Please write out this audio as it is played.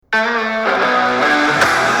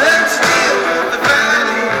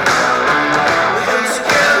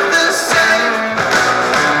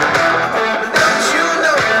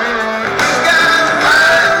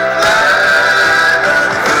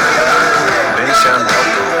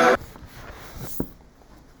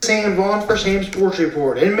Sam Vaughn for Sam Sports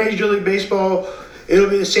Report. In Major League Baseball, it'll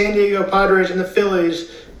be the San Diego Padres and the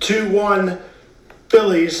Phillies. 2-1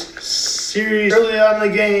 Phillies series early on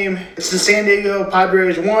in the game. It's the San Diego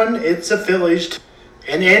Padres 1. It's the Phillies 2.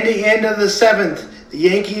 And at the end of the 7th, the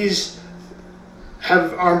Yankees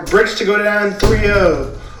have on bricks to go down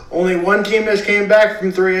 3-0. Only one team has came back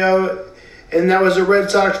from 3-0, and that was the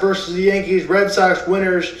Red Sox versus the Yankees. Red Sox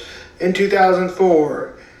winners in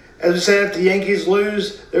 2004. As I said, if the Yankees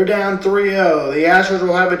lose, they're down 3-0. The Astros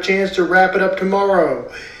will have a chance to wrap it up tomorrow.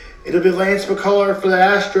 It'll be Lance McCullers for the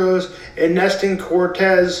Astros, and Nestor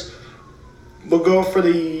Cortes will go for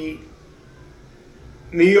the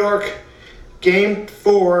New York. Game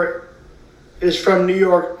 4 is from New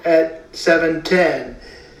York at 7:10.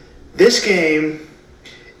 This game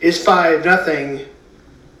is 5-0.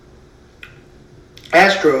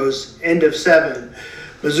 Astros, end of 7.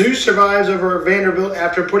 Mizzou survives over Vanderbilt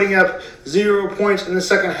after putting up 0 points in the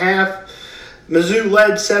second half. Mizzou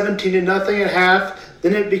led 17-0 at half.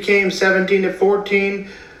 Then it became 17-14.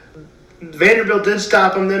 Vanderbilt did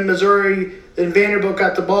stop them. Then Vanderbilt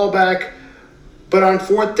got the ball back. But on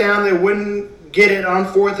 4th down, they wouldn't get it on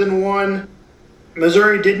 4th and 1.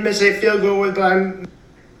 Missouri did miss a field goal by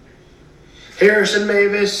Harrison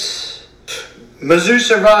Mavis. Mizzou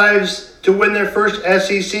survives to win their first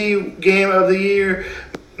SEC game of the year.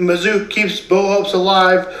 Mizzou keeps bowl hopes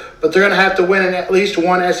alive, but they're going to have to win at least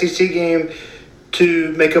one SEC game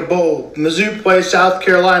to make a bowl. Mizzou plays South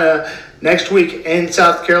Carolina next week in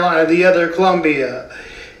South Carolina, the other Columbia.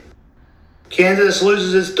 Kansas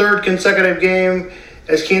loses its 3rd consecutive game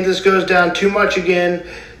as Kansas goes down too much again.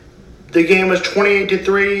 The game was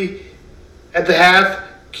 28-3 at the half.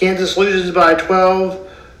 Kansas loses by 12.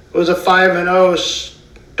 It was a 5-0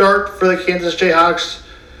 start for the Kansas Jayhawks,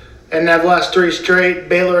 and have last 3 straight.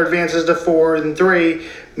 Baylor advances to 4-3.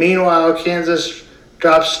 Meanwhile, Kansas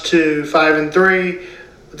drops to 5-3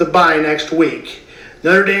 with a bye next week.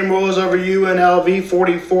 Notre Dame rolls over UNLV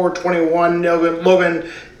 44-21. Logan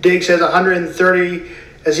Diggs has 130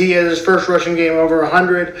 as he has his first rushing game over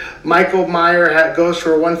 100. Michael Meyer goes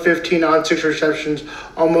for 115 on 6 receptions,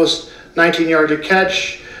 almost 19 yards a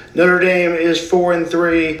catch. Notre Dame is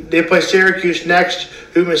 4-3. They play Syracuse next,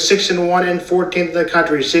 who is 6-1 and 14th in the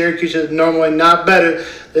country. Syracuse is normally not better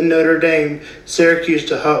than Notre Dame. Syracuse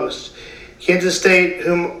to host. Kansas State,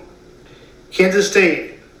 whom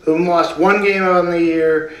lost 1 game on the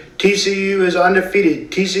year. TCU is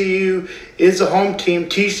undefeated. TCU is the home team.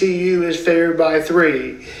 TCU is favored by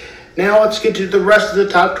 3. Now let's get to the rest of the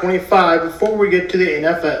top 25 before we get to the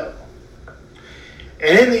NFL.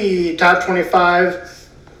 And in the top 25,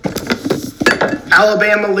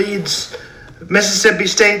 Alabama leads Mississippi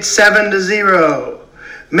State 7-0.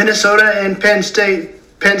 Minnesota and Penn State.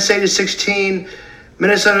 Penn State is 16.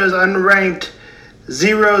 Minnesota is unranked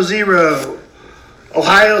 0-0.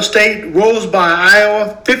 Ohio State rolls by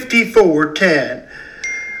Iowa 54-10.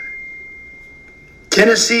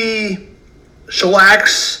 Tennessee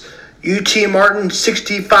shellacks UT Martin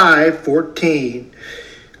 65-14.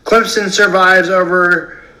 Clemson survives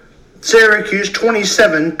over Syracuse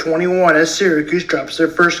 27-21 as Syracuse drops their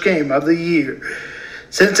first game of the year.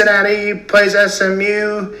 Cincinnati plays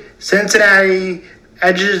SMU. Cincinnati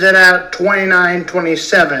edges it out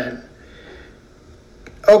 29-27.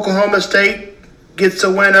 Oklahoma State gets a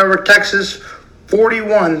win over Texas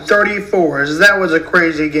 41-34 as that was a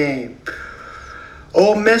crazy game.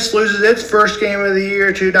 Ole Miss loses its first game of the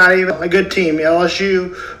year to not even a good team,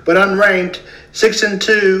 LSU, but unranked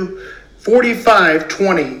 6-2,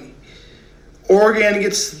 45-20. Oregon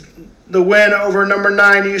gets the win over number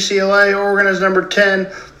 9 UCLA. Oregon is number 10,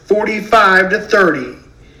 45-30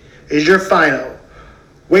 is your final.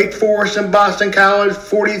 Wake Forest and Boston College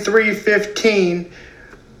 43-15.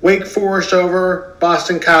 Wake Forest over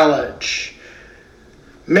Boston College.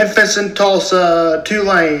 Memphis and Tulsa,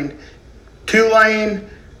 Tulane. Tulane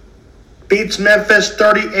beats Memphis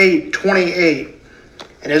 38-28.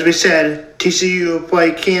 And as we said, TCU will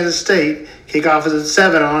play Kansas State. Kickoff is at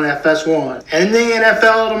 7 on FS1. And in the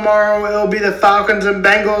NFL tomorrow, it will be the Falcons and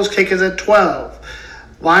Bengals. Kick is at 12.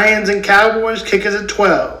 Lions and Cowboys. Kick is at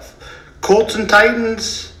 12. Colts and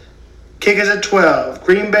Titans. Kick is at 12.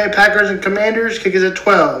 Green Bay Packers and Commanders. Kick is at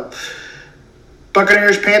 12.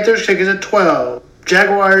 Buccaneers Panthers. Kick is at 12.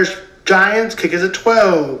 Jaguars Giants. Kick is at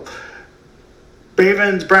 12.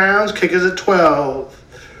 Ravens Browns. Kick is at 12.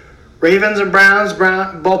 Ravens and Browns.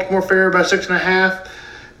 Baltimore favored by 6.5.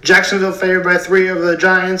 Jacksonville favored by 3 over the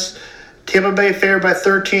Giants. Tampa Bay favored by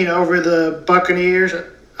 13 over the Buccaneers,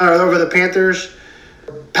 over the Panthers.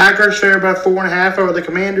 Packers favored by 4.5 over the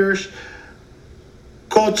Commanders.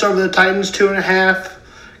 Colts over the Titans 2.5.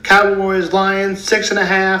 Cowboys, Lions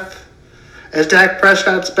 6.5. As Dak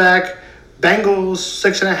Prescott's back. Bengals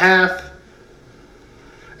 6.5.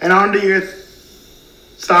 And on to your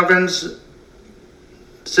Falcons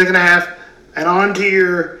 6.5. And on to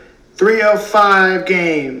your 3:05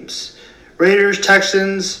 games. Raiders,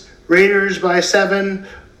 Texans. Raiders by 7.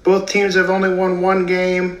 Both teams have only won one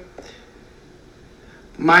game.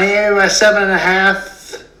 Miami by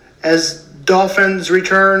 7.5 as Dolphins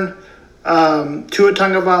return. Tua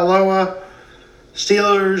Tagovailoa.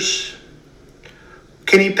 Steelers.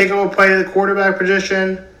 Kenny Pickett will play the quarterback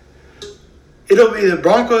position. It'll be the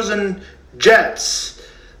Broncos and Jets.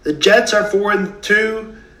 The Jets are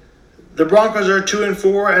 4-2. The Broncos are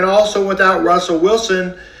 2-4, and also without Russell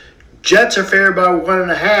Wilson, Jets are favored by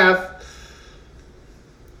 1.5.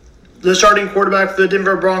 The starting quarterback for the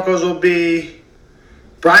Denver Broncos will be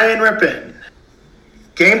Brian Rippon.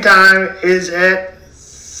 Game time is at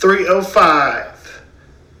 3:05.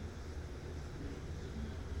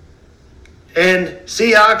 And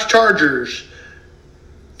Seahawks Chargers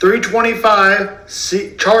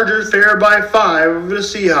 3:25. Chargers favored by 5 over the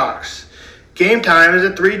Seahawks. Game time is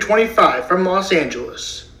at 3:25 from Los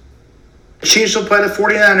Angeles. The Chiefs will play the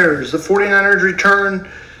 49ers. The 49ers return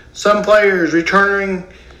some players, returning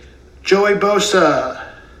Joey Bosa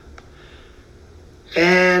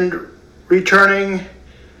and returning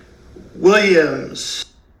Williams.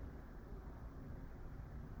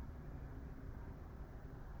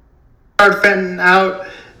 Fenton out.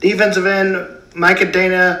 Defensive end Micah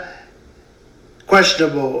Dana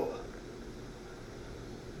questionable.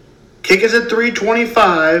 Kick is at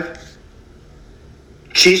 3:25.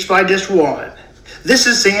 Chiefs by just 1. This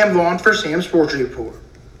is Sam Vaughn for Sam Sports Report.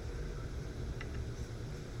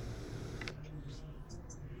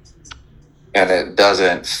 And it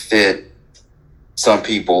doesn't fit some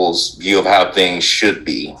people's view of how things should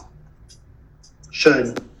be.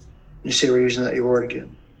 Should. You see we're using that word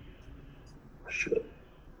again. Should.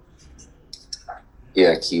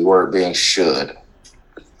 Yeah, keyword being should.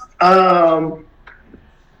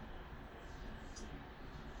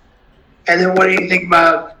 And then what do you think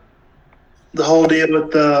about the whole deal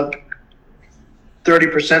with the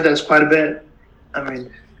 30%? That's quite a bit. I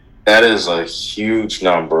mean, that is a huge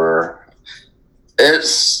number.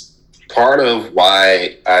 It's part of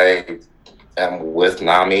why I am with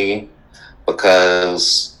NAMI,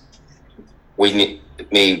 because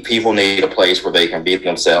people need a place where they can be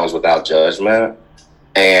themselves without judgment.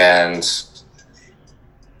 And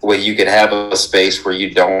when you can have a space where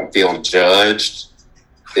you don't feel judged,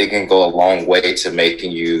 it can go a long way to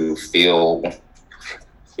making you feel,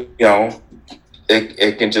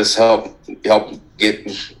 it can just help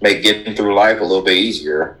make getting through life a little bit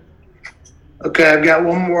easier. Okay, I've got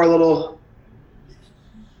one more little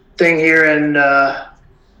thing here, and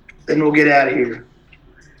then we'll get out of here.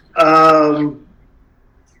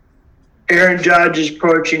 Aaron Judge is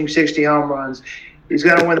approaching 60 home runs. He's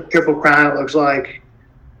going to win the Triple Crown, it looks like.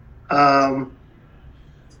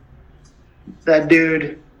 That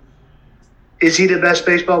dude, is he the best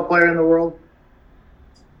baseball player in the world?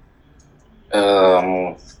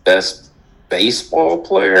 Best baseball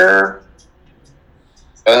player?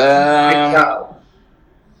 I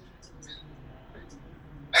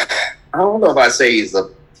don't know if I say he's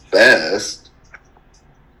the best.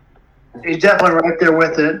 He's definitely right there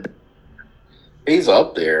with it. He's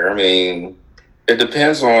up there. I mean, it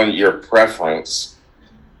depends on your preference.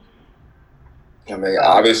 I mean,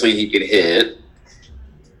 obviously he can hit.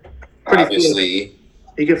 Obviously,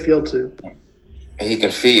 he can field too. He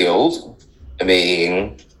can field. I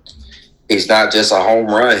mean, he's not just a home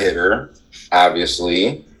run hitter,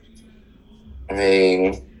 obviously. I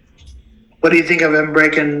mean, what do you think of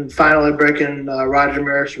him finally breaking Roger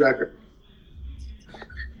Maris' record?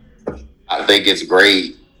 I think it's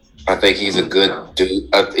great. I think he's a good dude.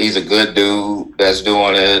 He's a good dude that's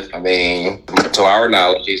doing it. I mean, to our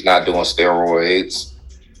knowledge, he's not doing steroids.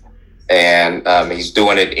 And he's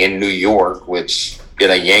doing it in New York, which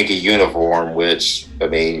in a Yankee uniform, which, I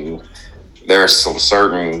mean, there's some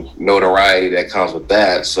certain notoriety that comes with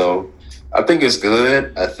that. So I think it's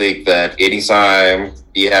good. I think that anytime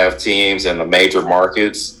you have teams in the major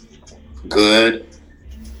markets,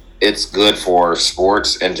 it's good for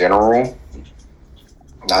sports in general.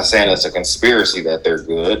 I'm not saying it's a conspiracy that they're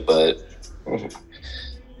good, but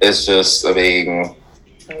it's just, I mean,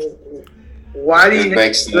 why do you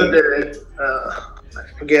think it's good that it,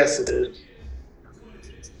 I guess it is.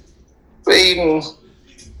 I mean,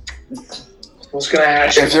 I was going to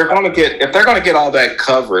ask you. If they're going to get all that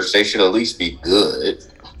coverage, they should at least be good.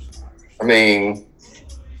 I mean,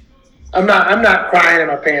 I'm not crying in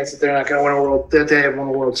my pants that they're not going to win a world. That they have won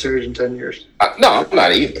a World Series in 10 years. No, I'm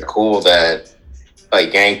not either. Cool that a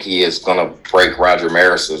Yankee is going to break Roger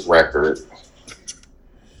Maris's record.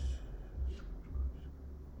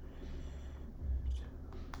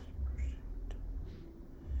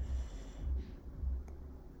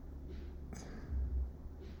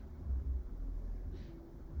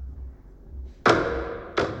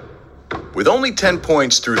 With only 10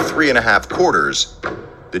 points through 3.5 quarters,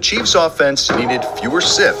 the Chiefs' offense needed fewer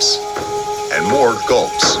sips and more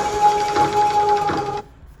gulps.